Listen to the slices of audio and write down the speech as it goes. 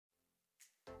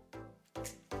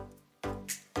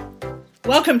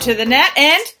Welcome to the Nat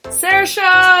and Sarah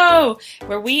Show,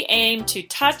 where we aim to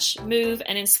touch, move,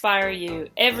 and inspire you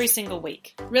every single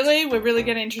week. Really? We're really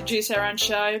going to introduce our own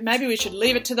show? Maybe we should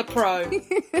leave it to the pro.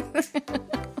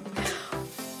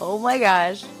 Oh my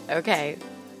gosh. Okay,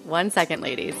 1 second,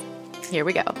 ladies. Here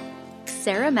we go.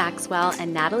 Sarah Maxwell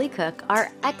and Natalie Cook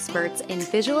are experts in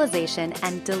visualization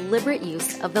and deliberate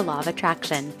use of the law of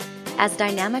attraction. As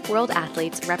dynamic world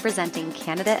athletes representing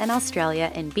Canada and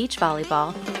Australia in beach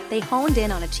volleyball, they honed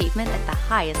in on achievement at the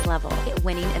highest level.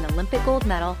 Winning an Olympic gold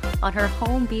medal on her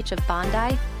home beach of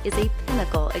Bondi is a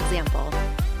pinnacle example.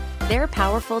 Their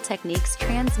powerful techniques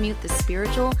transmute the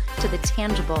spiritual to the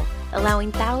tangible,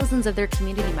 allowing thousands of their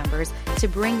community members to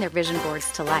bring their vision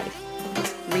boards to life.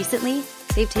 Recently,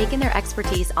 they've taken their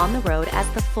expertise on the road as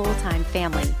the full-time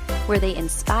family, where they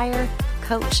inspire,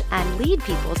 coach, and lead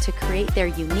people to create their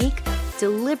unique,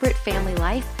 deliberate family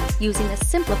life using a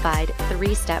simplified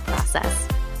 3-step process.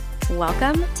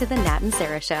 Welcome to the Nat and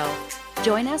Sarah Show.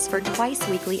 Join us for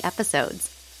twice-weekly episodes.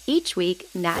 Each week,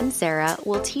 Nat and Sarah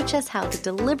will teach us how to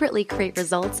deliberately create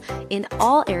results in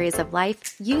all areas of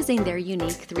life using their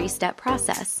unique 3-step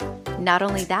process. Not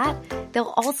only that,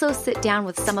 they'll also sit down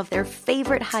with some of their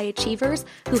favorite high achievers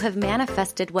who have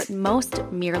manifested what most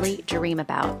merely dream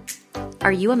about.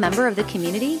 Are you a member of the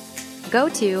community? Go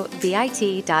to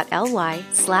bit.ly/The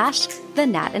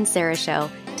Nat and Sarah Show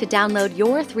to download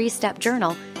your 3-step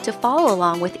journal to follow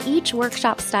along with each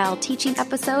workshop-style teaching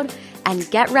episode and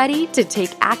get ready to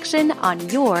take action on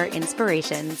your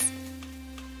inspirations.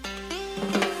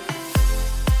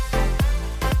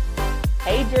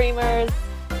 Hey dreamers!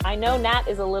 I know Nat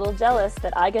is a little jealous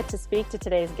that I get to speak to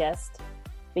today's guest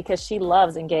because she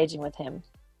loves engaging with him.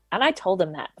 And I told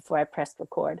him that before I pressed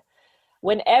record.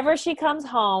 Whenever she comes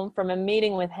home from a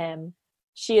meeting with him,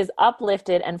 she is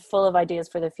uplifted and full of ideas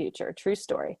for the future. True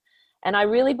story. And I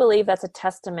really believe that's a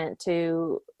testament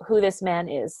to who this man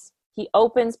is. He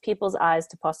opens people's eyes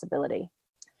to possibility.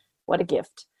 What a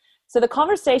gift. So the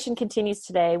conversation continues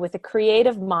today with a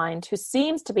creative mind who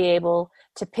seems to be able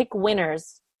to pick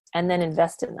winners and then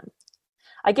invest in them.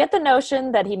 I get the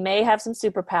notion that he may have some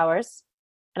superpowers,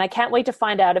 and I can't wait to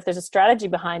find out if there's a strategy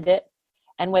behind it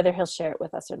and whether he'll share it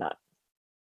with us or not.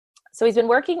 So he's been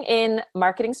working in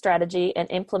marketing strategy and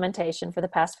implementation for the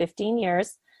past 15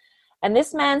 years, and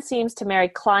this man seems to marry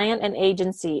client and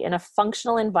agency in a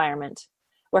functional environment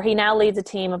where he now leads a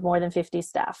team of more than 50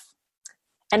 staff.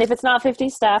 And if it's not 50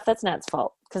 staff, that's Nat's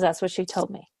fault, because that's what she told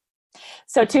me.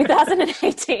 So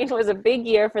 2018 was a big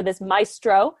year for this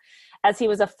maestro, as he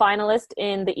was a finalist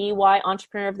in the EY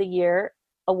Entrepreneur of the Year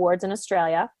Awards in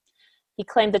Australia. He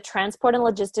claimed the Transport and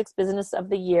Logistics Business of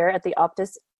the Year at the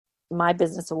Optus My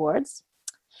Business Awards.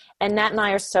 And Nat and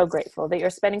I are so grateful that you're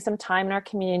spending some time in our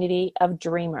community of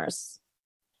dreamers.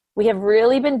 We have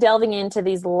really been delving into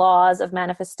these laws of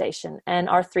manifestation and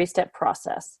our 3-step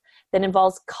process that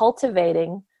involves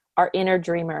cultivating our inner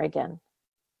dreamer again.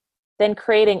 Then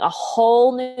creating a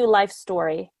whole new life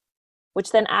story,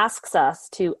 which then asks us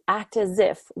to act as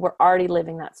if we're already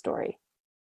living that story.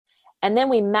 And then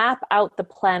we map out the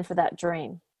plan for that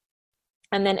dream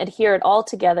and then adhere it all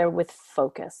together with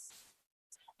focus.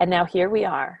 And now here we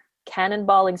are,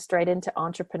 cannonballing straight into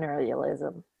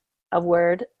entrepreneurialism, a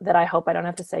word that I hope I don't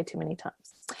have to say too many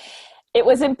times. It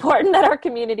was important that our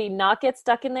community not get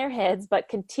stuck in their heads, but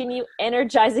continue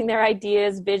energizing their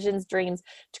ideas, visions, dreams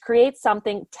to create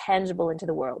something tangible into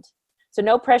the world. So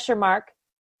no pressure, Mark.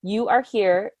 You are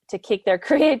here to kick their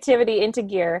creativity into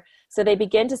gear so they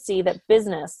begin to see that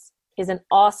business is an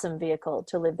awesome vehicle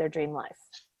to live their dream life.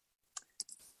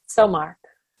 So Mark,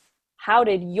 how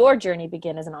did your journey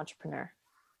begin as an entrepreneur?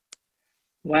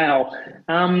 Wow.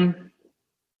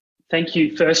 Thank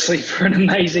you, firstly, for an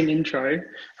amazing intro.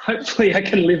 Hopefully I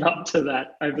can live up to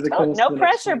that over the course no of the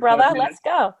pressure, brother. minutes. Let's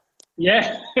go.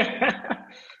 Yeah.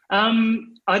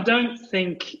 I don't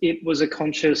think it was a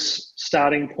conscious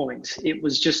starting point. It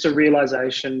was just a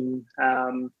realization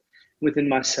within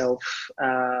myself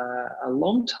a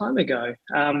long time ago.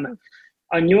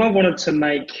 I knew I wanted to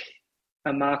make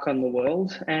a mark on the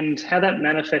world, and how that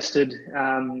manifested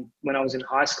when I was in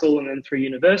high school and then through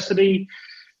university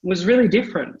was really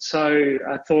different. So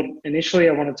I thought initially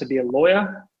I wanted to be a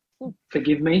lawyer,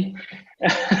 forgive me.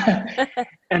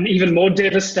 And even more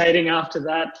devastating after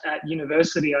that, at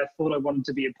university, I thought I wanted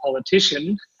to be a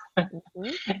politician.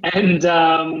 And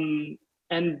then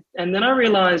I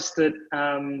realized that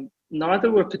neither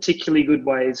were particularly good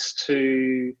ways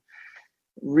to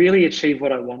really achieve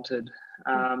what I wanted.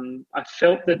 I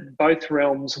felt that both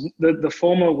realms, the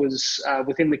former was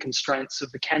within the constraints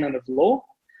of the canon of law,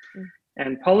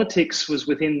 and politics was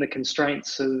within the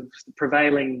constraints of the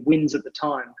prevailing winds at the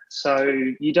time. So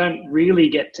you don't really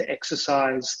get to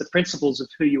exercise the principles of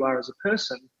who you are as a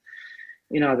person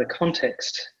in either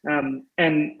context.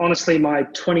 And honestly, my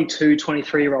 22,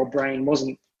 23-year-old brain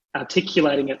wasn't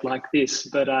articulating it like this,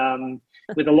 but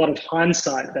with a lot of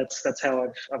hindsight, that's how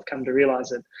I've come to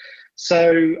realize it.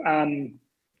 So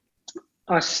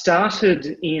I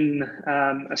started in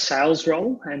a sales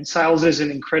role, and sales is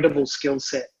an incredible skill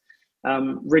set,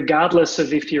 regardless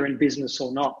of if you're in business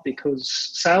or not, because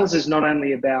sales is not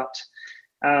only about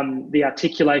the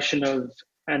articulation of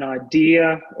an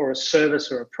idea or a service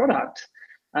or a product.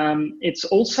 It's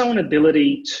also an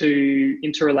ability to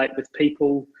interrelate with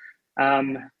people,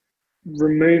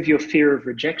 remove your fear of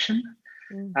rejection,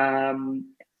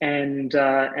 and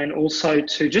also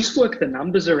to just work the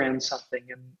numbers around something.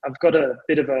 And I've got a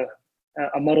bit of a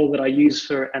model that I use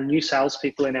for our new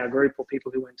salespeople in our group, or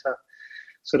people who enter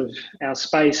sort of our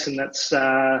space, and that's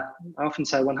I often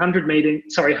say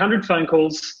 100 phone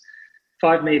calls,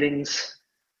 5 meetings,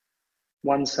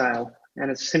 1 sale. And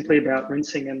it's simply about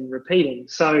rinsing and repeating.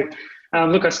 So,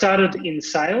 look, I started in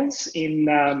sales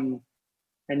and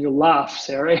you'll laugh,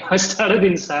 Sarah. I started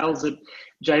in sales at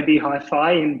JB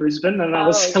Hi-Fi in Brisbane, and I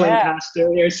was selling car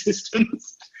stereo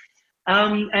systems.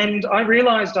 And I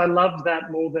realised I loved that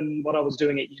more than what I was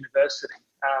doing at university.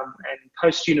 And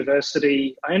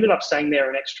post-university, I ended up staying there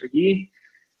an extra year,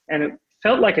 and it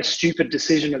felt like a stupid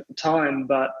decision at the time,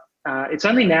 but it's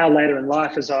only now later in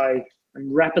life, as I'm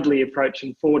rapidly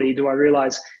approaching 40, do I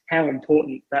realise how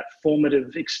important that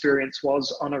formative experience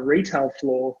was on a retail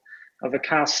floor of a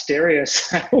car stereo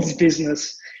sales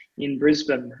business in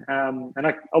Brisbane.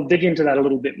 And I'll dig into that a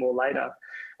little bit more later.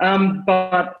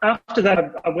 But after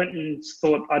that, I went and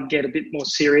thought I'd get a bit more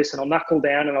serious, and I'll knuckle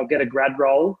down and I'll get a grad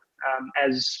role,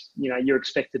 as you know you're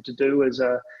expected to do as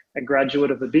a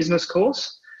graduate of a business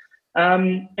course.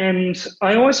 And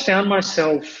I always found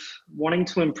myself wanting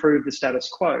to improve the status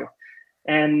quo.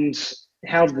 And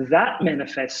how that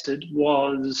manifested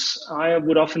was I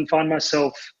would often find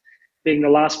myself being the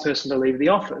last person to leave the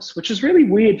office, which is really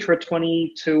weird for a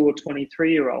 22 or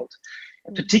 23-year-old,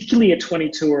 particularly a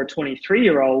 22 or a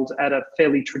 23-year-old at a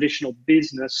fairly traditional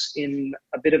business in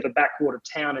a bit of a backwater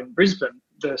town in Brisbane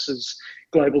versus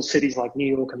global cities like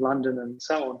New York and London and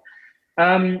so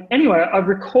on. Anyway, I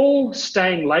recall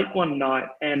staying late one night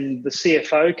and the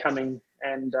CFO coming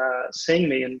and seeing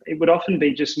me, and it would often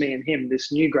be just me and him,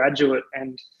 this new graduate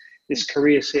and this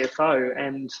career CFO,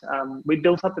 and we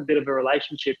built up a bit of a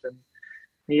relationship, and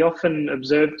he often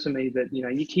observed to me that, you know,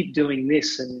 you keep doing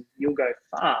this and you'll go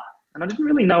far. And I didn't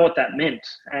really know what that meant.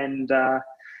 And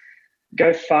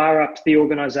go far up the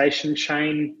organisation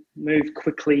chain, move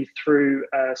quickly through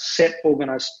a set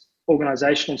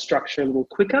organisational structure a little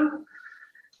quicker.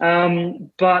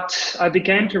 But I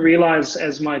began to realise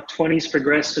as my 20s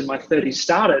progressed and my 30s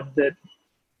started that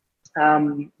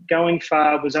going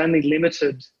far was only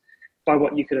limited by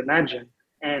what you could imagine.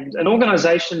 And an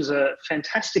organisation's a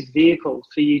fantastic vehicle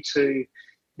for you to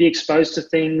be exposed to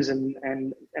things and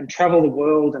travel the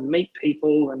world and meet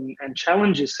people and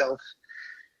challenge yourself.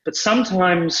 But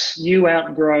sometimes you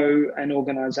outgrow an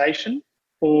organisation,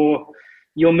 or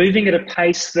you're moving at a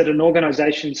pace that an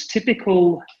organisation's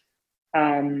typical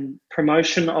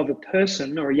promotion of a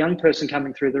person or a young person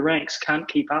coming through the ranks can't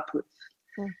keep up with.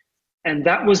 And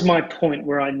that was my point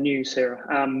where I knew, Sarah,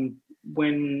 and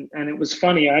it was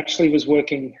funny, I actually was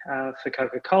working for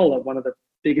Coca-Cola, one of the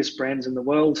biggest brands in the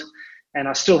world, and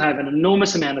I still have an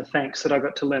enormous amount of thanks that I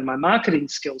got to learn my marketing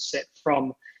skill set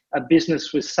from a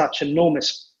business with such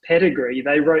enormous pedigree.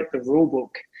 They wrote the rule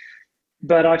book,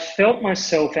 but I felt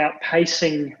myself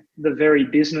outpacing the very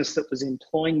business that was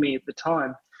employing me at the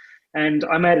time. And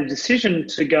I made a decision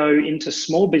to go into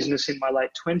small business in my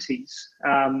late 20s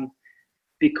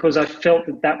because I felt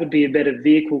that that would be a better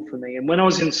vehicle for me. And when I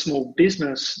was in small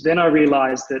business, then I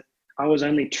realized that I was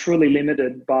only truly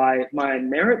limited by my own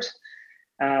merit,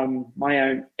 my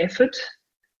own effort,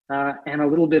 and a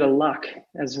little bit of luck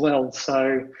as well.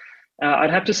 So I'd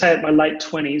have to say at my late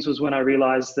 20s was when I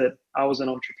realized that I was an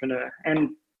entrepreneur. And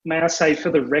may I say,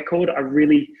 for the record, I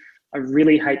really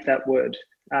hate that word.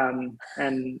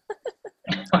 And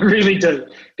I really do,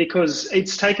 because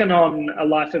it's taken on a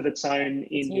life of its own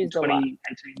in 2018,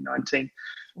 19.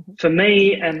 For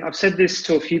me, and I've said this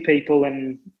to a few people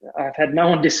and I've had no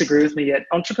one disagree with me yet,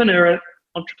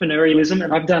 entrepreneurialism,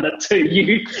 and I've done it too.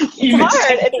 It's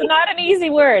hard. It's not an easy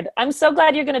word. I'm so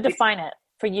glad you're going to define it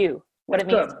for you, what it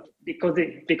means.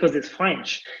 Because it's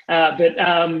French. But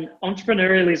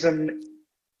entrepreneurialism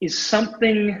is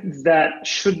something that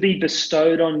should be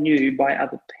bestowed on you by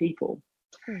other people.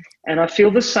 And I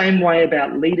feel the same way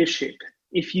about leadership.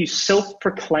 If you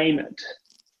self-proclaim it,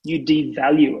 you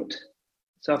devalue it.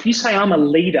 So if you say I'm a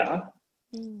leader,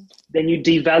 then you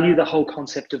devalue the whole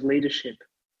concept of leadership,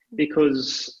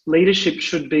 because leadership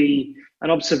should be an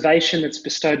observation that's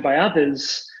bestowed by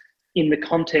others in the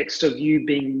context of you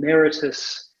being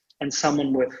meritorious and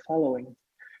someone worth following.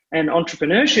 And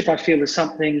entrepreneurship, I feel, is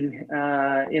something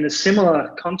in a similar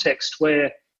context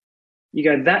where you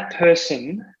go, that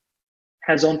person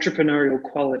has entrepreneurial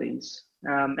qualities.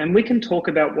 And we can talk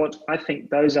about what I think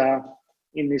those are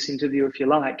in this interview if you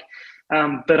like.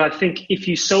 But I think if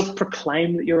you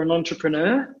self-proclaim that you're an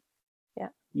entrepreneur,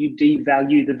 you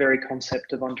devalue the very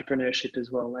concept of entrepreneurship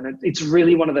as well. And it's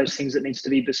really one of those things that needs to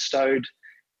be bestowed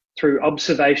through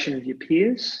observation of your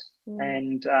peers.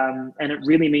 And it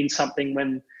really means something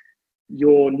when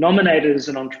you're nominated as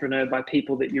an entrepreneur by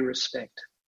people that you respect.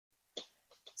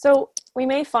 So we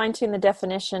may fine-tune the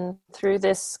definition through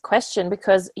this question,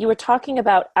 because you were talking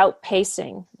about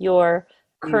outpacing your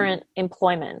current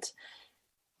employment.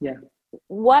 Yeah.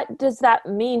 What does that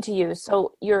mean to you?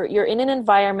 So you're in an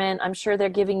environment, I'm sure they're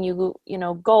giving you,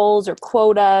 goals or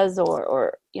quotas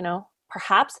or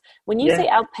perhaps when you say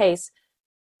outpace,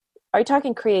 are you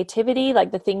talking creativity,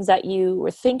 like the things that you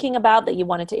were thinking about that you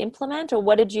wanted to implement, or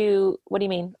what do you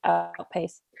mean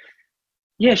outpace?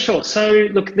 Yeah, sure. So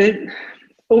look, the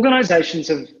organizations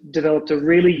have developed a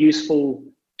really useful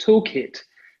toolkit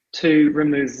to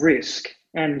remove risk.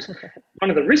 And one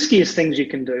of the riskiest things you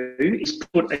can do is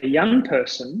put a young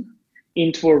person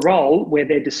into a role where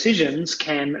their decisions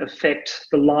can affect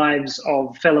the lives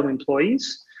of fellow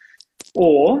employees,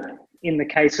 or in the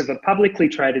case of a publicly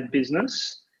traded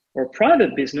business or a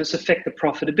private business, affect the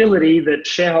profitability that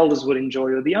shareholders would enjoy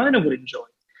or the owner would enjoy.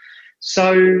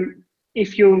 So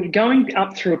if you're going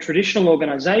up through a traditional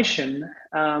organization,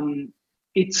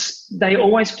 they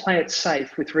always play it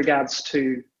safe with regards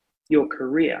to your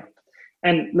career.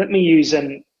 And let me use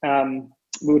we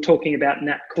were talking about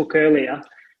Nat Cook earlier.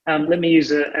 Let me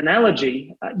use an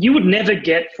analogy. You would never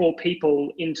get 4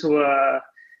 people into a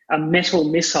metal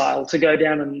missile to go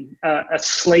down a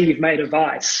sleeve made of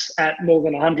ice at more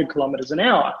than 100 kilometers an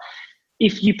hour.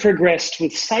 If you progressed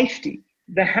with safety,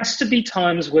 there has to be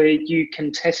times where you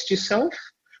can test yourself.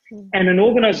 And an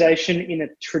organization in a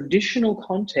traditional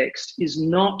context is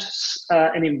not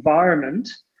an environment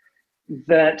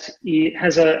that it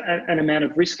has an amount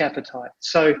of risk appetite.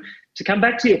 So to come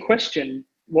back to your question,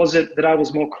 was it that I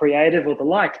was more creative or the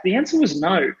like? The answer was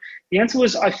no. The answer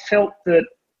was I felt that,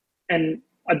 and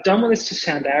I don't want this to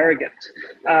sound arrogant,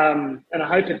 and I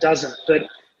hope it doesn't, but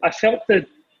I felt that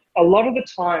a lot of the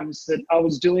times that I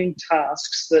was doing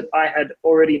tasks that I had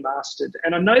already mastered.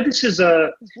 And I know this is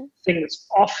a thing that's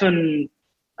often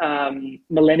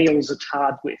millennials are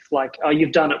tarred with, like, oh,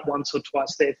 you've done it once or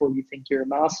twice, therefore you think you're a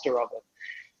master of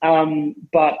it.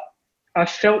 But I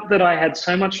felt that I had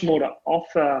so much more to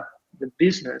offer the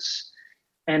business,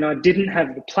 and I didn't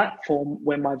have the platform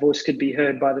where my voice could be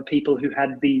heard by the people who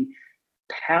had the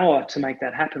power to make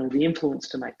that happen, or the influence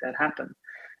to make that happen.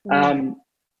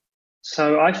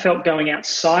 So I felt going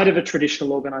outside of a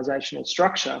traditional organizational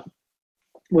structure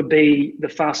would be the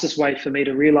fastest way for me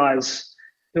to realize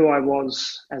who I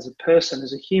was as a person,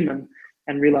 as a human,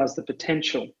 and realize the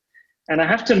potential. And I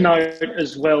have to note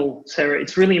as well, Sarah,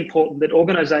 it's really important that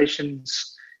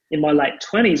organizations in my late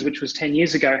 20s, which was 10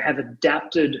 years ago, have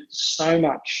adapted so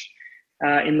much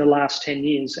in the last 10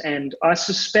 years. And I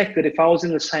suspect that if I was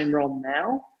in the same role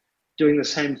now, doing the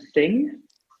same thing,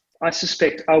 I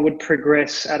suspect I would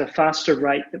progress at a faster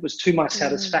rate that was to my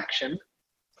satisfaction,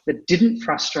 that didn't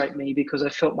frustrate me because I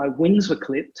felt my wings were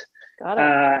clipped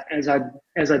as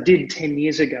I did 10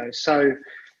 years ago. So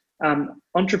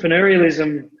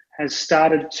entrepreneurialism has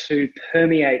started to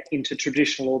permeate into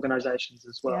traditional organizations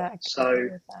as well. Yeah, so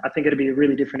I think it'd be a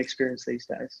really different experience these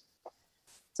days.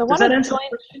 So does that answer?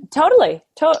 Totally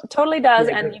does.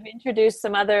 Yeah, and you've introduced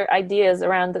some other ideas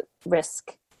around the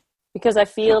risk, because I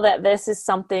feel that this is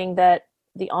something that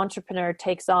the entrepreneur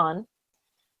takes on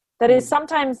that is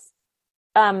sometimes,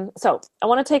 so I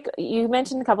want to you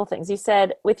mentioned a couple of things. You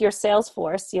said with your sales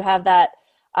force, you have that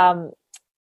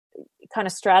kind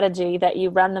of strategy that you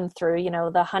run them through, the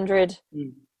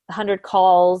 100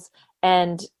 calls.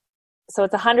 And so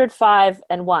it's 105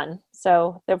 and 1.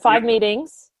 So there are 5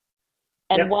 meetings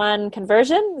and 1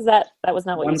 conversion. That was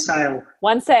not what you said.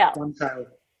 One sale. One sale.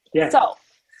 Yeah.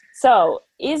 So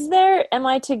am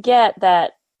I to get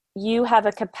that you have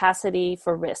a capacity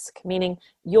for risk, meaning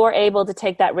you're able to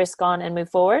take that risk on and move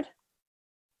forward?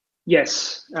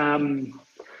 Yes,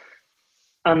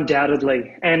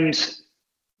 undoubtedly. And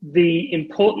the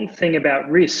important thing about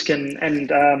risk,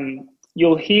 and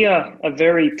you'll hear a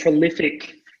very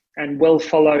prolific and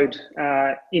well-followed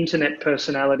internet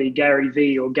personality, Gary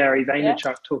Vee or Gary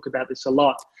Vaynerchuk, talk about this a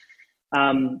lot.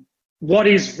 What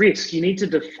is risk? You need to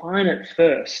define it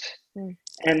first.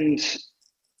 And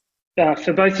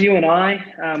for both you and I,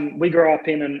 we grow up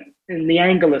in the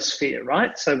Anglosphere,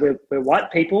 right? So we're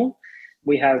white people.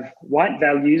 We have white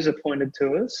values appointed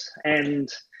to us, and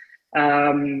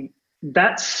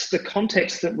that's the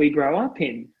context that we grow up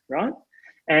in, right?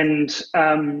 And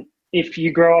if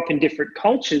you grow up in different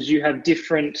cultures, you have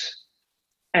different,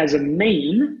 as a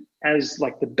mean, as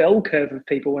like the bell curve of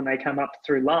people when they come up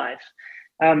through life,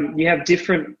 you have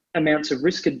different amounts of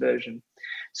risk aversion.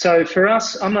 So for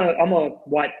us, I'm a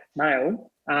white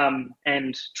male,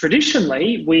 and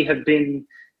traditionally we have been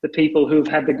the people who have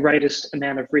had the greatest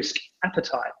amount of risk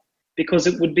appetite, because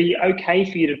it would be okay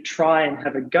for you to try and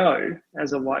have a go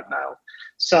as a white male.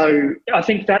 So I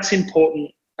think that's important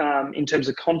in terms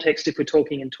of context if we're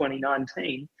talking in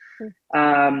 2019,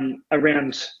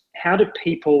 around how do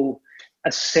people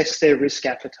assess their risk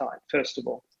appetite, first of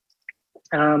all.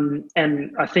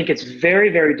 And I think it's very,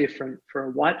 very different for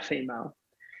a white female.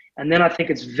 And then I think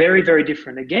it's very, very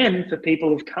different again for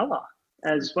people of colour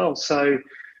as well. So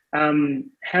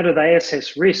how do they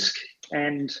assess risk?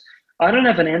 And I don't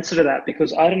have an answer to that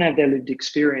because I don't have their lived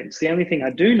experience. The only thing I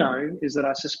do know is that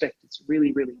I suspect it's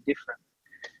really, really different.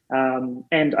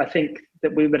 And I think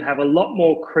that we would have a lot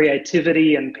more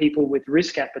creativity and people with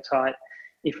risk appetite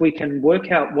if we can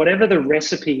work out whatever the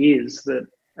recipe is that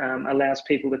allows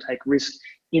people to take risk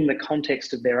in the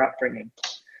context of their upbringing.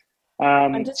 I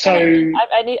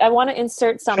want to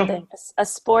insert something, a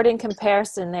sporting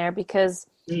comparison there, because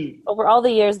over all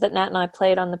the years that Nat and I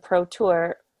played on the pro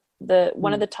tour,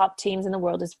 one of the top teams in the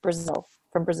world is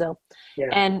from Brazil. Yeah.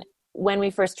 And when we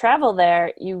first travel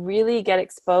there, you really get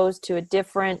exposed to a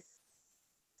different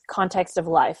context of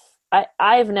life.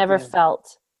 I've never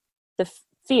felt the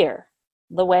fear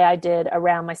the way I did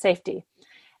around my safety.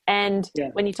 And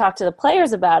when you talk to the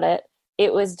players about it,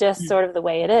 it was just sort of the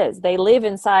way it is. They live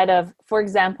inside of, for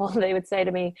example, they would say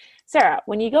to me, Sarah,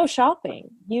 when you go shopping,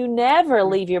 you never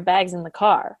leave your bags in the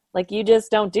car. Like, you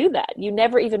just don't do that. You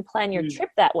never even plan your trip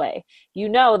that way. You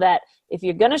know that if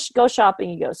you're going to go shopping,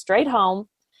 you go straight home.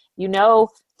 You know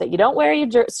that you don't wear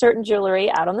your certain jewelry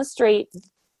out on the street.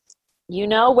 You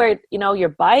know where, your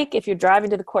bike, if you're driving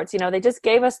to the courts, they just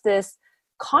gave us this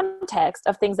context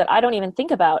of things that I don't even think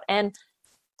about. And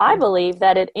I believe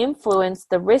that it influenced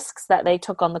the risks that they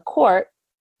took on the court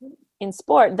in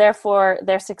sport, therefore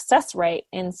their success rate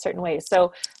in certain ways.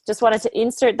 So just wanted to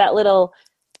insert that little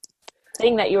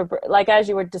thing that you were, like, as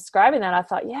you were describing that, I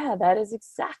thought, that is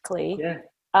exactly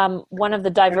one of the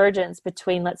divergence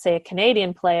between, let's say, a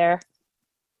Canadian player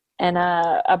and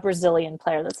a Brazilian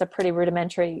player. That's a pretty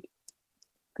rudimentary.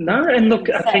 No, and look,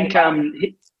 I think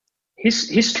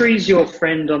history is your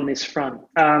friend on this front.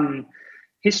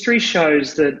 History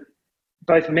shows that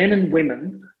both men and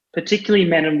women, particularly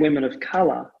men and women of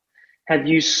colour, have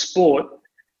used sport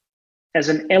as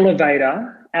an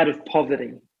elevator out of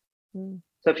poverty.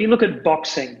 So if you look at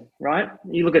boxing, right,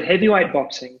 you look at heavyweight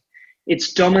boxing,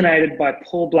 it's dominated by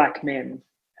poor black men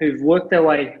who've worked their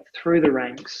way through the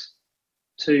ranks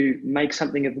to make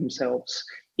something of themselves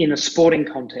in a sporting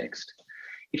context.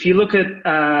 If you look at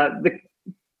the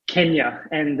Kenya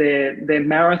and their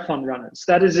marathon runners,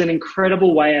 that is an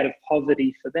incredible way out of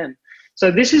poverty for them.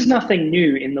 So this is nothing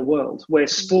new in the world, where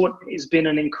sport has been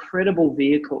an incredible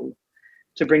vehicle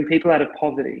to bring people out of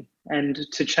poverty and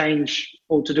to change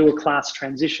or to do a class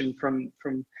transition from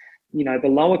the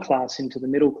lower class into the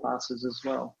middle classes as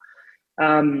well.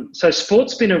 So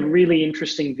sport's been a really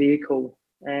interesting vehicle,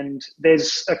 and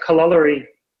there's a corollary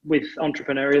with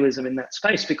entrepreneurialism in that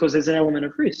space because there's an element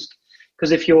of risk.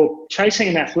 Because if you're chasing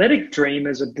an athletic dream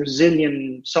as a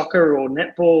Brazilian soccer or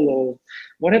netball or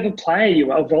whatever player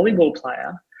you are, a volleyball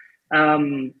player,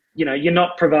 you're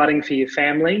not providing for your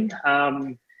family.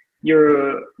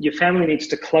 Your family needs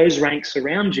to close ranks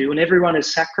around you, and everyone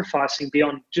is sacrificing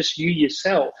beyond just you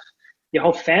yourself. Your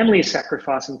whole family is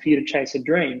sacrificing for you to chase a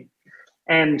dream.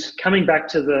 And coming back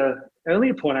to the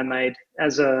earlier point I made,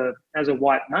 as a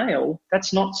white male,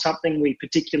 that's not something we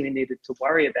particularly needed to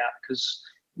worry about because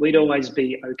we'd always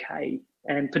be okay.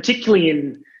 And particularly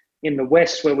in the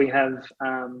West, where we have,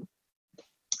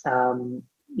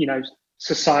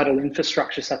 societal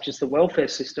infrastructure such as the welfare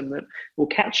system that will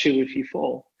catch you if you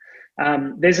fall.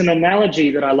 There's an analogy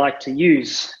that I like to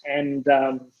use, and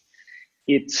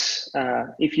it's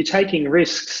if you're taking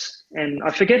risks, and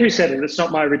I forget who said it, it's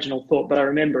not my original thought, but I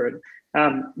remember it.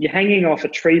 You're hanging off a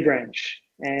tree branch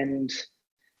and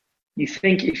you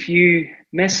think if you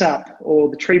mess up or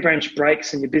the tree branch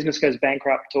breaks and your business goes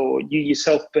bankrupt or you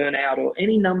yourself burn out or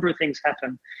any number of things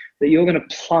happen, that you're going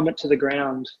to plummet to the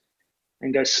ground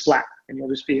and go splat and you'll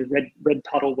just be a red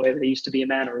puddle where there used to be a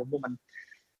man or a woman.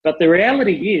 But the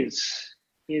reality is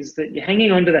that you're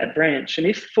hanging onto that branch, and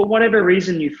if for whatever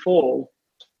reason you fall,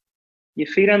 your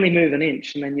feet only move an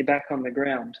inch and then you're back on the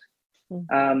ground.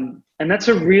 And that's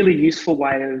a really useful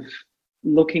way of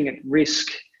looking at risk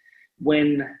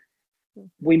when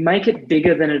we make it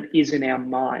bigger than it is in our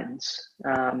minds.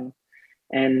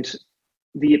 And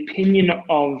the opinion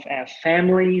of our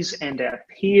families and our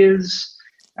peers,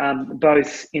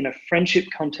 both in a friendship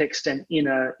context and in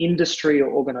an industry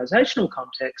or organizational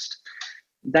context,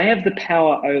 they have the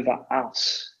power over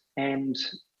us. And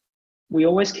we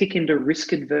always kick into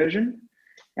risk aversion.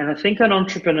 And I think an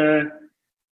entrepreneur,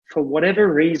 for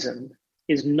whatever reason,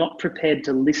 is not prepared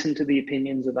to listen to the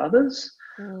opinions of others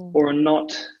or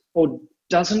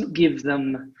doesn't give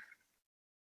them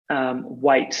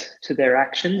weight to their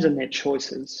actions and their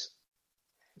choices.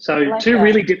 So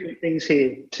really different things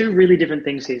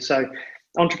here. So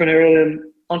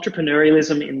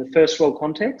entrepreneurialism in the first world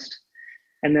context,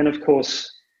 and then of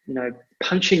course,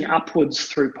 punching upwards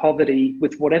through poverty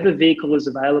with whatever vehicle is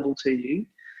available to you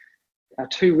are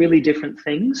two really different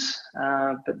things,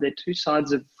 but they're two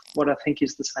sides of what I think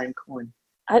is the same coin.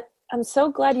 I'm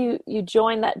so glad you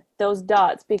joined those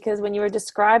dots, because when you were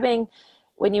describing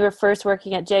when you were first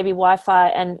working at JB Wi-Fi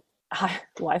and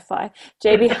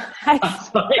JB,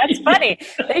 that's funny.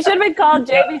 They should have been called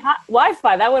JB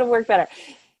Wi-Fi. That would have worked better.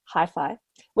 Hi-Fi.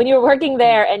 When you were working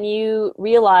there and you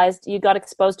realized you got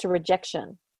exposed to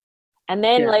rejection, and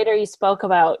then later you spoke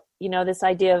about, this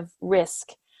idea of risk.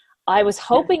 I was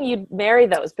hoping you'd marry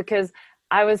those, because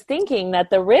I was thinking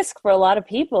that the risk for a lot of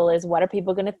people is, what are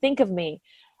people going to think of me?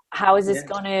 How is this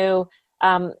going to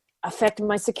affect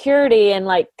my security and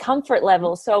comfort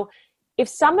level? So if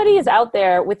somebody is out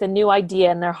there with a new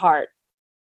idea in their heart,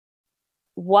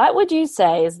 what would you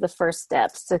say is the first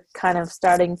steps to kind of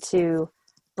starting to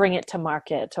bring it to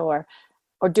market or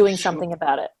doing something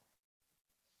about it?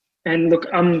 And look,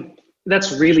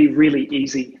 that's really, really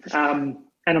easy.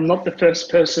 And I'm not the first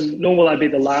person, nor will I be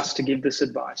the last to give this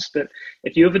advice. But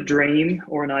if you have a dream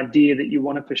or an idea that you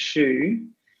want to pursue,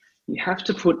 you have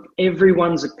to put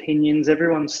everyone's opinions,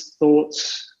 everyone's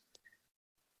thoughts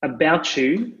about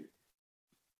you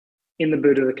in the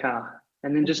boot of the car,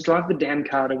 and then just drive the damn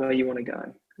car to where you want to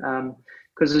go.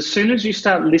 Because as soon as you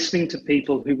start listening to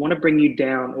people who want to bring you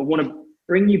down or want to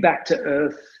bring you back to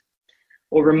earth,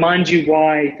 or remind you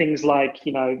why things like,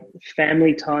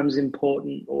 family time's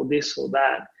important or this or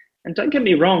that. And don't get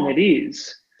me wrong, it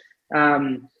is.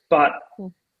 But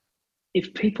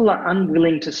if people are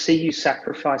unwilling to see you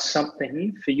sacrifice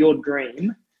something for your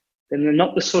dream, then they're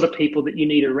not the sort of people that you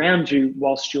need around you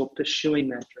whilst you're pursuing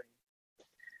that dream.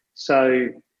 So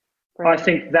I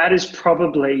think that is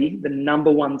probably the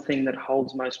number one thing that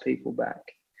holds most people back.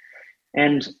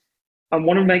 And I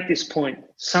want to make this point.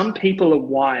 Some people are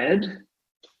wired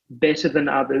better than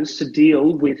others to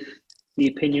deal with the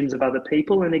opinions of other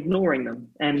people and ignoring them.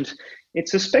 And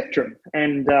it's a spectrum.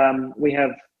 And we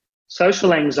have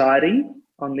social anxiety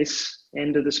on this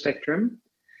end of the spectrum,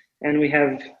 and we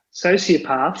have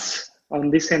sociopaths on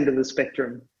this end of the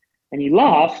spectrum. And you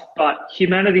laugh, but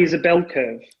humanity is a bell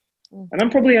curve. And I'm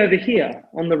probably over here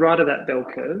on the right of that bell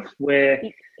curve, where...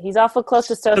 He's awful close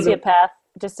to sociopath,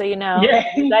 just so you know. Yeah.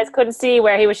 You guys couldn't see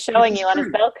where he was showing you on his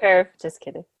bell curve. Just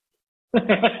kidding.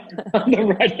 On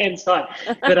the right-hand side.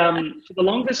 But for the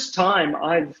longest time,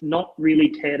 I've not really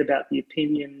cared about the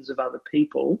opinions of other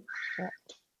people. Yeah.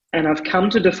 And I've come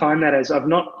to define that as I've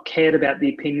not cared about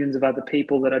the opinions of other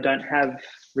people that I don't have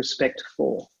respect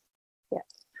for.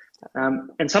 Yeah.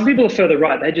 And some people are further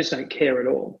right. They just don't care at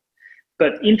all.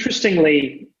 But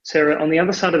interestingly, Sarah, on the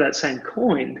other side of that same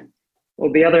coin,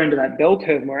 or the other end of that bell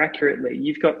curve more accurately,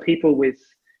 you've got people with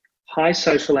high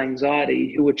social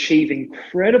anxiety who achieve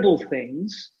incredible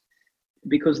things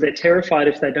because they're terrified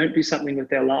if they don't do something with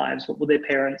their lives, what will their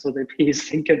parents or their peers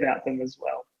think about them as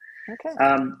well? Okay.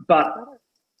 But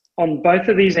on both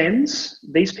of these ends,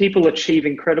 these people achieve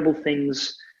incredible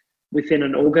things within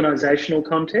an organizational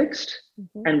context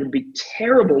and would be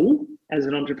terrible as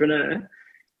an entrepreneur.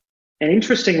 And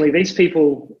interestingly, these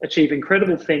people achieve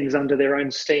incredible things under their own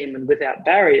steam and without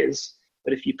barriers.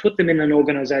 But if you put them in an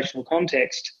organizational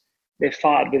context, they're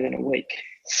fired within a week.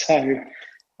 So,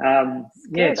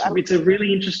 it's a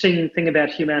really interesting thing about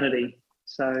humanity.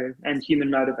 And human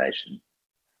motivation.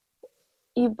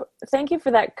 Thank you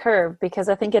for that curve, because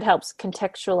I think it helps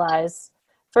contextualize,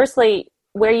 firstly,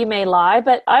 where you may lie.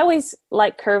 But I always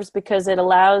like curves because it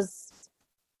allows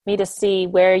me to see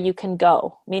where you can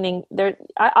go, meaning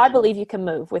I believe you can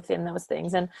move within those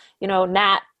things. And,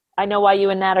 Nat, I know why you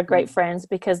and Nat are great friends,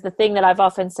 because the thing that I've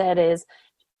often said is,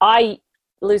 I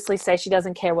loosely say she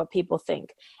doesn't care what people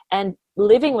think. And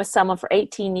living with someone for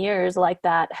 18 years like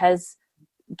that has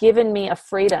given me a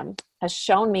freedom, has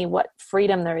shown me what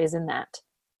freedom there is in that.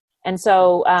 And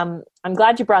so I'm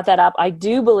glad you brought that up. I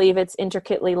do believe it's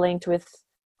intricately linked with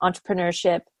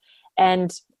entrepreneurship.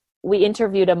 And we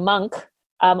interviewed a monk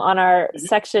on our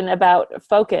section about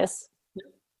focus.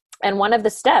 And one of the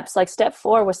steps, like step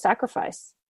 4, was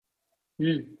sacrifice,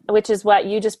 which is what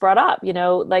you just brought up,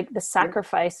 like the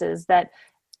sacrifices that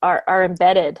are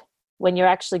embedded when you're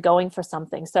actually going for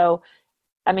something. So,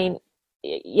 I mean,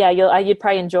 yeah, you'd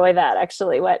probably enjoy that,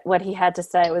 actually, what he had to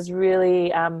say. It was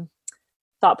really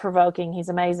thought-provoking. He's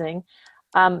amazing.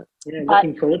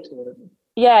 Looking forward to it.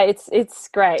 Yeah, it's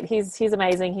great. He's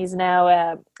amazing. He's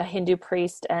now a Hindu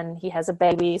priest, and he has a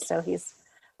baby, so he's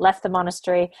left the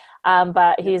monastery.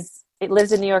 But it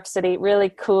lives in New York City. Really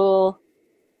cool.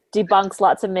 Debunks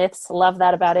lots of myths. Love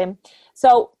that about him.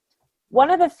 So one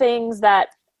of the things that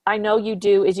I know you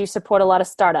do is you support a lot of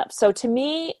startups. So to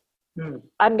me,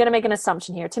 I'm going to make an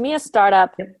assumption here. To me, a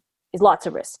startup is lots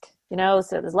of risk, so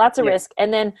there's lots of risk.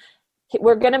 And then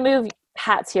we're going to move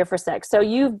hats here for a sec. So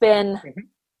you've been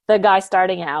the guy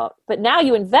starting out, but now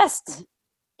you invest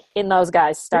in those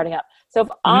guys starting up. So if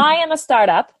I am a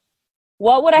startup,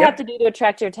 what would I have to do to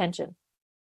attract your attention?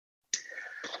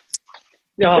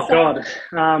 Oh, God.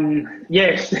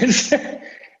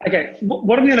 Okay,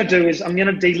 what I'm going to do is I'm going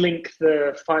to delink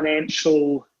the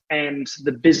financial and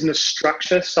the business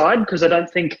structure side, because I don't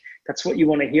think that's what you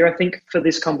want to hear. I think for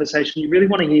this conversation, you really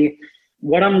want to hear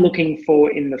what I'm looking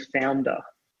for in the founder.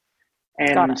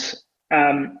 And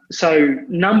so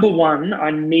number one,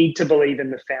 I need to believe in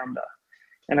the founder.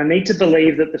 And I need to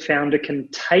believe that the founder can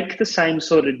take the same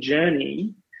sort of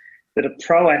journey that a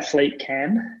pro athlete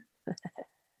can,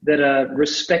 that a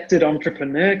respected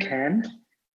entrepreneur can,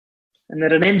 and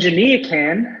that an engineer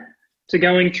can, to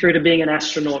going through to being an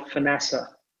astronaut for NASA.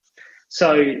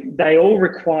 So they all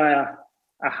require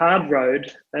a hard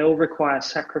road. They all require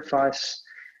sacrifice.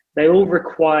 They all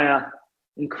require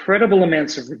incredible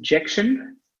amounts of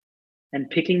rejection and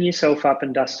picking yourself up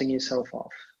and dusting yourself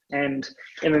off. And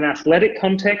in an athletic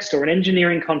context or an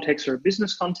engineering context or a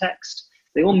business context,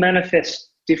 they all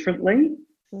manifest differently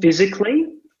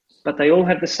physically, but they all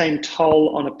have the same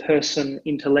toll on a person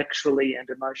intellectually and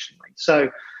emotionally. So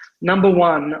number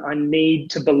one, I need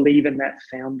to believe in that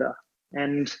founder.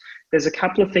 And there's a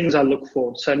couple of things I look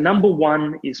for. So number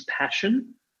one is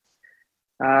passion.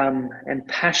 And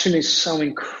passion is so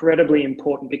incredibly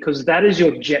important, because that is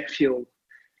your jet fuel.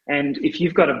 And if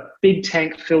you've got a big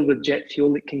tank filled with jet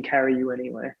fuel, it can carry you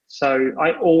anywhere. So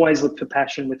I always look for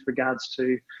passion with regards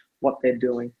to what they're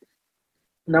doing.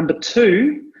 Number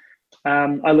two,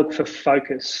 I look for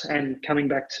focus. And coming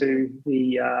back to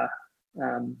the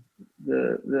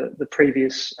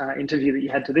previous interview that you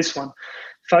had to this one,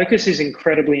 focus is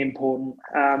incredibly important,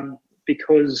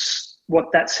 because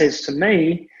what that says to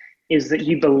me is that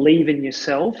you believe in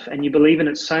yourself, and you believe in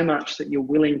it so much that you're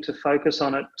willing to focus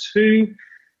on it to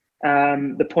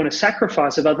the point of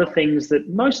sacrifice of other things that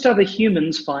most other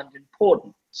humans find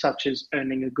important, such as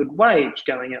earning a good wage,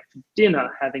 going out for dinner,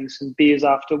 having some beers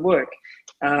after work,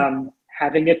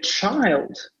 having a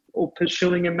child, or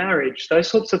pursuing a marriage. Those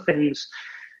sorts of things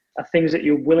are things that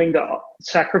you're willing to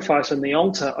sacrifice on the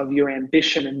altar of your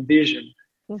ambition and vision.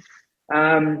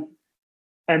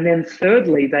 And then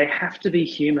thirdly, they have to be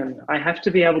human. I have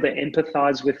to be able to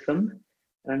empathize with them,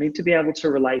 and I need to be able to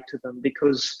relate to them,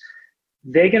 because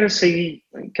they're going to see...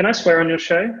 Can I swear on your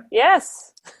show?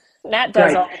 Yes. Nat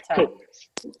does all the time.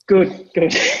 Cool.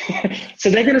 Good. So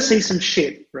they're going to see some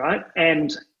shit, right?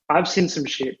 And I've seen some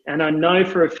shit. And I know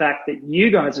for a fact that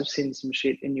you guys have seen some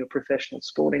shit in your professional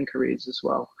sporting careers as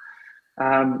well.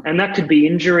 And that could be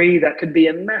injury. That could be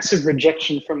a massive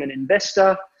rejection from an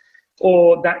investor.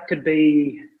 Or that could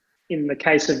be, in the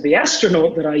case of the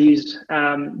astronaut that I used,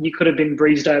 you could have been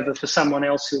breezed over for someone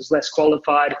else who's less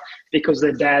qualified because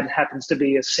their dad happens to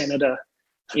be a senator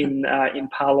in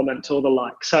Parliament or the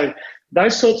like. So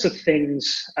those sorts of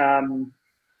things,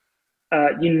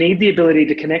 you need the ability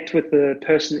to connect with the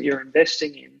person that you're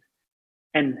investing in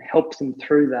and help them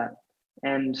through that.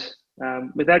 And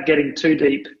without getting too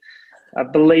deep, I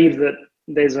believe that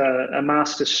there's a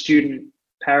master-student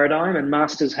paradigm, and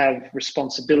masters have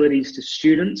responsibilities to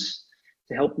students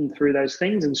to help them through those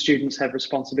things, and students have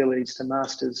responsibilities to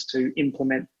masters to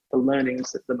implement the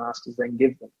learnings that the masters then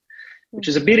give them, which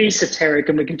is a bit esoteric,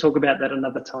 and we can talk about that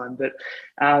another time. But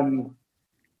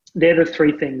they're the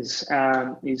three things,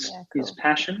 is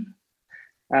passion,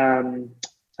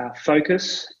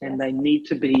 focus, and they need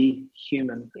to be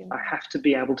human. I have to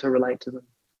be able to relate to them.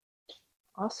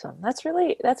 Awesome. That's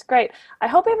great. I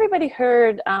hope everybody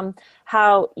heard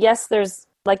how, yes, there's,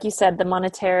 like you said, the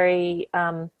monetary,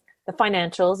 the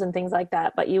financials and things like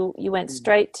that, but you went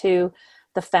straight to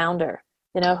the founder,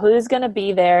 who's going to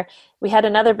be there. We had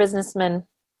another businessman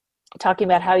talking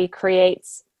about how he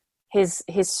creates his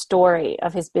story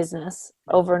of his business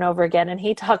over and over again. And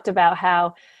he talked about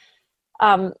how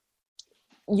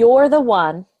you're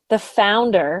the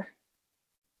founder,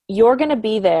 you're going to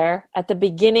be there at the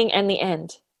beginning and the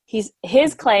end.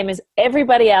 His claim is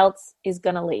everybody else is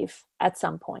going to leave at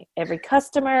some point. Every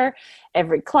customer,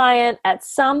 every client at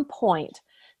some point.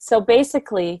 So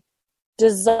basically,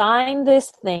 design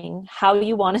this thing how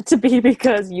you want it to be,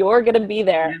 because you're going to be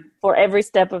there for every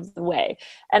step of the way.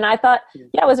 And I thought,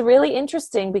 it was really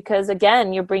interesting because,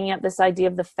 again, you're bringing up this idea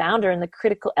of the founder and the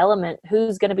critical element.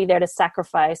 Who's going to be there to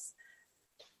sacrifice?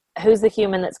 Who's the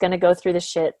human that's going to go through the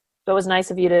shit? It was nice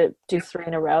of you to do 3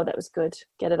 in a row. That was good.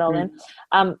 Get it all in.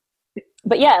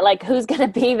 But yeah, like, who's going to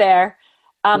be there?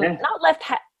 Not left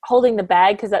holding the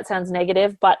bag, because that sounds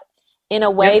negative, but in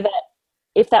a way that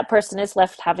if that person is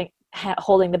left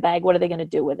holding the bag, what are they going to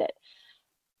do with it?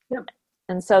 Yep.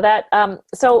 And so that,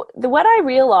 what I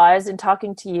realized in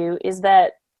talking to you is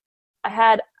that I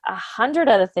had 100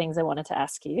 other things I wanted to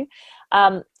ask you.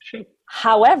 Sure.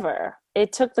 However,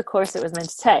 it took the course it was meant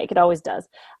to take. It always does.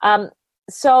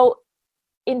 So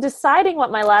in deciding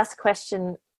what my last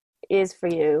question is for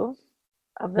you,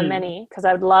 of the many, because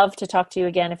I would love to talk to you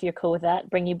again if you're cool with that,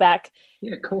 bring you back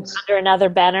of course. Under another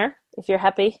banner, if you're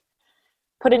happy.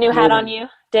 Put a new hat on you,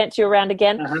 dance you around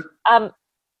again. I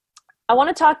want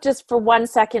to talk just for 1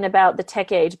 second about the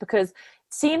tech age, because it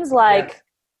seems like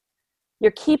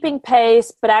you're keeping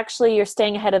pace, but actually you're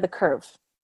staying ahead of the curve.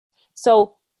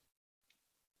 So,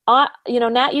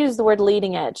 Nat used the word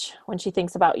leading edge when she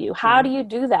thinks about you. How do you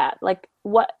do that? Like,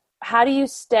 how do you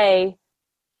stay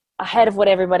ahead of what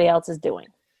everybody else is doing?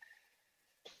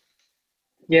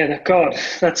 God,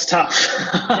 that's tough.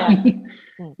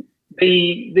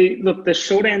 The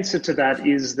short answer to that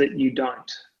is that you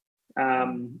don't.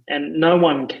 And no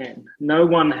one can. No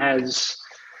one has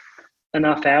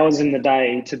enough hours in the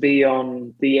day to be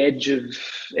on the edge of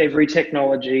every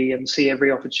technology and see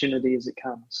every opportunity as it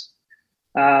comes.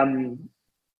 The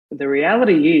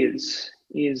reality is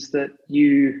that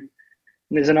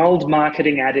there's an old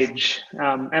marketing adage,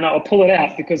 and I'll pull it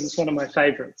out because it's one of my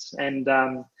favorites. And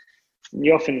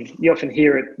you often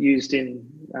hear it used in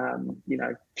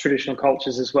traditional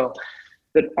cultures as well.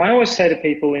 But I always say to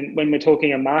people, when we're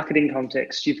talking a marketing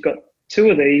context, you've got 2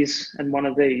 of these and 1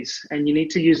 of these, and you need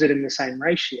to use it in the same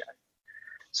ratio.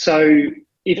 So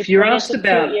if you're asked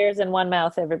about 2 ears and 1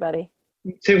 mouth, everybody.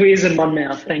 2 ears and 1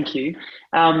 mouth, thank you.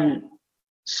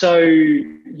 So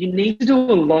you need to do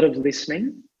a lot of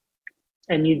listening,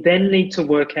 and you then need to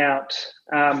work out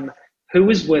who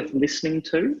is worth listening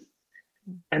to.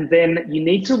 And then you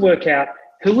need to work out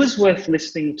who is worth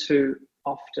listening to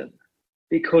often,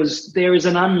 because there is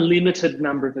an unlimited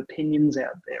number of opinions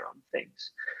out there on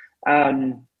things.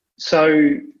 I'm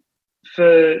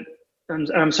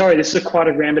sorry, this is quite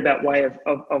a roundabout way of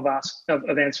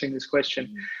answering this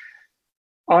question.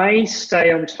 I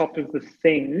stay on top of the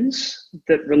things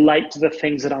that relate to the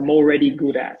things that I'm already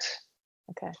good at.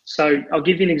 Okay. So I'll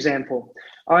give you an example.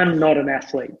 I'm not an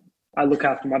athlete. I look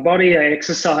after my body, I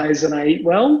exercise, and I eat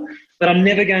well, but I'm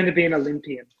never going to be an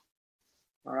Olympian.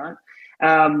 All right.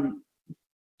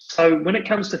 So when it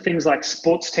comes to things like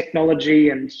sports technology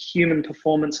and human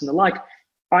performance and the like,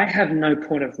 I have no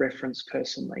point of reference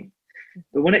personally.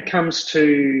 But when it comes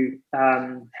to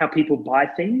how people buy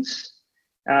things,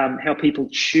 how people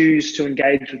choose to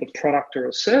engage with a product or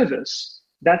a service,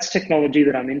 that's technology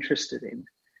that I'm interested in.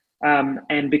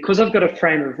 And because I've got a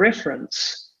frame of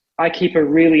reference, I keep a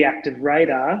really active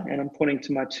radar, and I'm pointing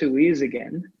to my 2 ears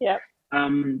again,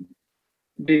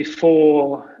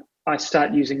 before I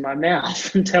start using my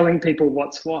mouth and telling people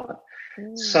what's what.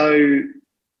 So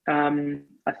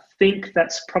I think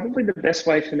that's probably the best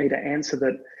way for me to answer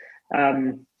that.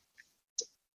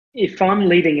 If I'm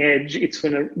leading edge, it's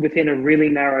within a really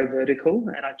narrow vertical,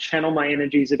 and I channel my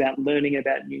energies about learning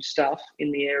about new stuff in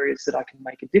the areas that I can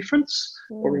make a difference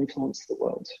or influence the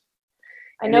world.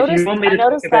 I noticed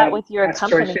that with your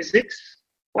company.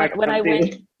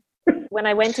 When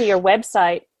I went to your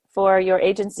website for your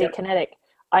agency, Kinetic,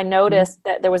 I noticed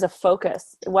that there was a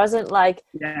focus. It wasn't like,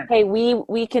 hey,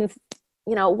 we can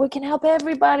help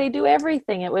everybody do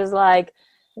everything. It was like,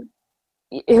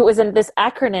 it was in this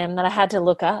acronym that I had to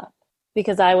look up,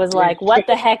 because I was like, what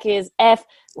the heck is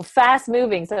fast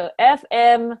moving? So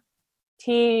FMT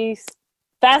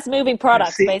Fast-moving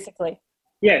products, basically.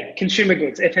 Yeah, consumer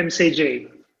goods, FMCG.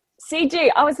 CG.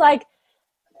 I was like,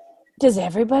 does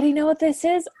everybody know what this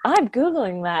is? I'm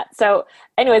Googling that. So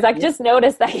anyways, I just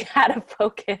noticed that you had a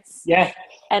focus. Yeah.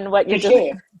 And what you're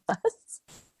doing.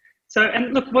 So,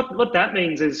 and look, what that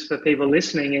means is for people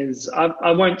listening is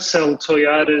I won't sell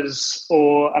Toyotas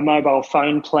or a mobile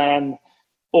phone plan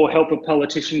or help a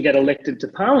politician get elected to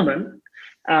parliament.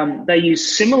 They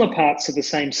use similar parts of the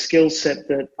same skill set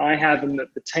that I have and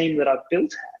that the team that I've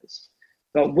built has.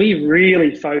 But we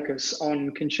really focus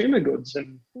on consumer goods,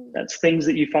 and that's things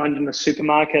that you find in a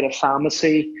supermarket, a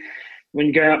pharmacy. When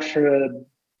you go out for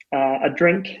a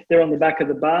drink, they're on the back of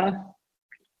the bar,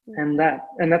 and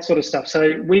that sort of stuff.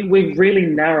 So we really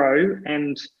narrow,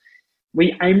 and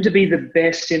we aim to be the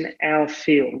best in our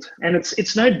field. And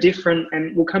it's no different,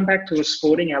 and we'll come back to a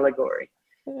sporting allegory.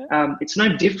 It's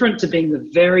no different to being the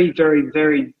very, very,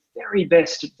 very, very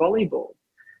best at volleyball.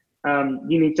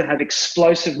 You need to have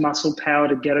explosive muscle power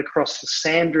to get across the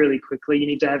sand really quickly. You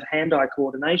need to have hand-eye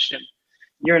coordination.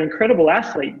 You're an incredible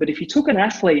athlete, but if you took an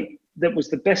athlete that was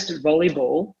the best at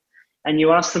volleyball and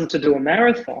you asked them to do a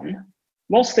marathon,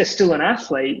 whilst they're still an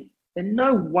athlete, they're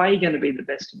no way going to be the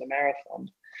best at the marathon.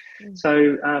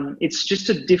 So it's just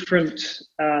a different,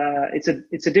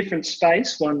 it's a different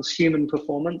space. One's human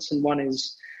performance and one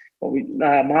is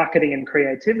marketing and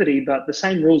creativity, but the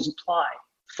same rules apply.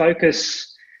 Focus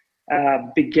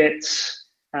begets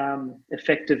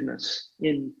effectiveness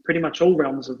in pretty much all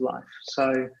realms of life.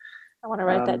 So I want to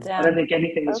write that down. I don't think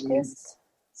anything is new.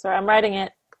 Sorry, I'm writing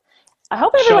it. I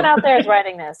hope everyone out there is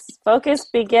writing this. Focus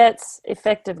begets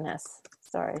effectiveness.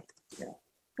 Sorry. Yeah.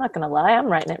 I'm not going to lie. I'm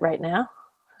writing it right now.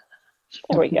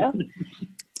 There we go.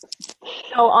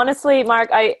 So honestly, Mark,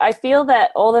 I feel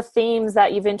that all the themes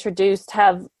that you've introduced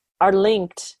are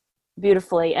linked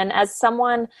beautifully. And as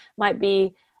someone might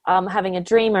be having a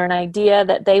dream or an idea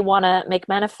that they want to make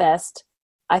manifest,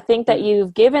 I think that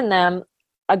you've given them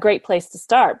a great place to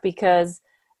start because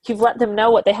you've let them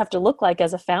know what they have to look like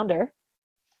as a founder.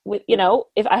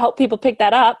 If I hope people pick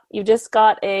that up, you just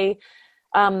got it's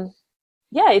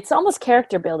almost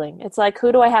character building. It's like,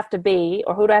 who do I have to be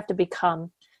or who do I have to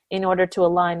become in order to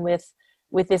align with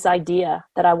this idea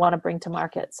that I want to bring to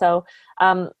market? So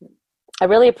I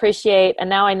really appreciate, and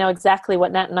now I know exactly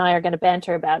what Nat and I are going to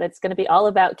banter about. It's going to be all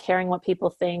about caring what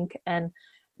people think and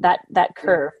that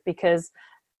curve, because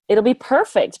it'll be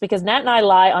perfect because Nat and I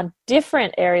lie on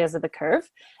different areas of the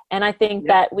curve. And I think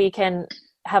that we can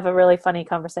have a really funny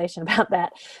conversation about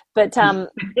that. But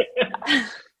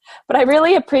but I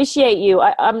really appreciate you.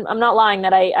 I'm not lying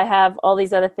that I have all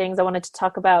these other things. I wanted to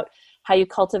talk about how you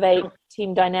cultivate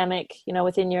team dynamic,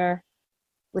 within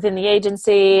the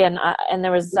agency, and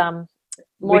there was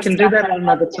more. We can do that at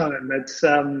another time. It's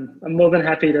I'm more than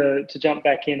happy to jump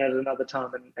back in at another time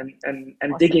and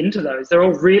awesome. Dig into those. They're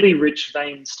all really rich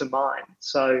veins to mine.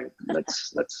 So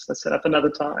let's set up another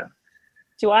time.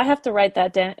 Do I have to write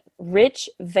that down? Rich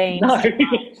veins. No.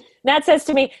 Nat says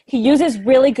to me, he uses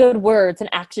really good words and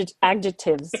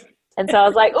adjectives. And so I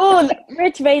was like, oh,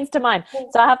 rich veins to mine.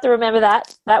 So I have to remember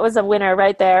that. That was a winner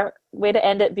right there. Way to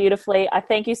end it beautifully. I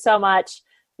thank you so much.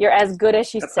 You're as good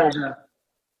as you said. Pleasure.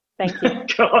 Thank you.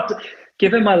 God,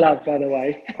 give him my love, by the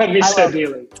way. I miss her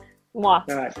dearly. Mwah.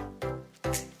 All right.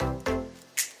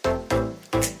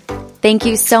 Thank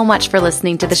you so much for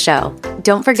listening to the show.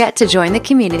 Don't forget to join the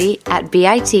community at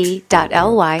bit.ly/The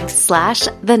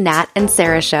Nat and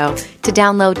Sarah Show to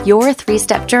download your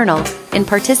 3-step journal and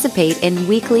participate in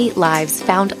weekly lives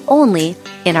found only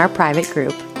in our private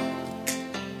group.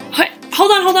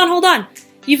 Hold on.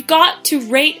 You've got to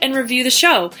rate and review the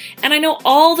show. And I know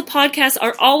all the podcasts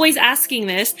are always asking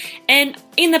this. And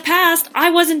in the past, I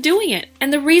wasn't doing it.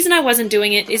 And the reason I wasn't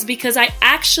doing it is because I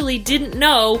actually didn't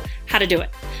know how to do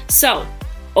it. So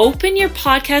open your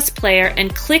podcast player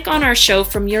and click on our show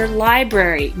from your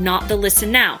library, not the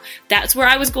Listen Now. That's where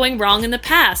I was going wrong in the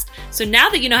past. So now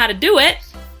that you know how to do it,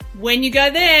 when you go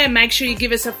there, make sure you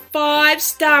give us a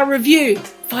 5-star review.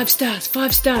 5 stars.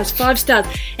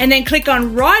 And then click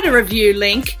on write a review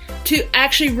link to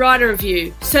actually write a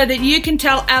review so that you can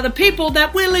tell other people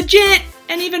that we're legit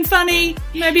and even funny,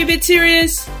 maybe a bit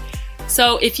serious.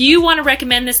 So if you want to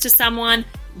recommend this to someone,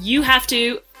 you have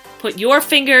to put your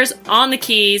fingers on the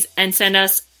keys and send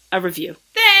us a review.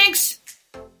 Thanks.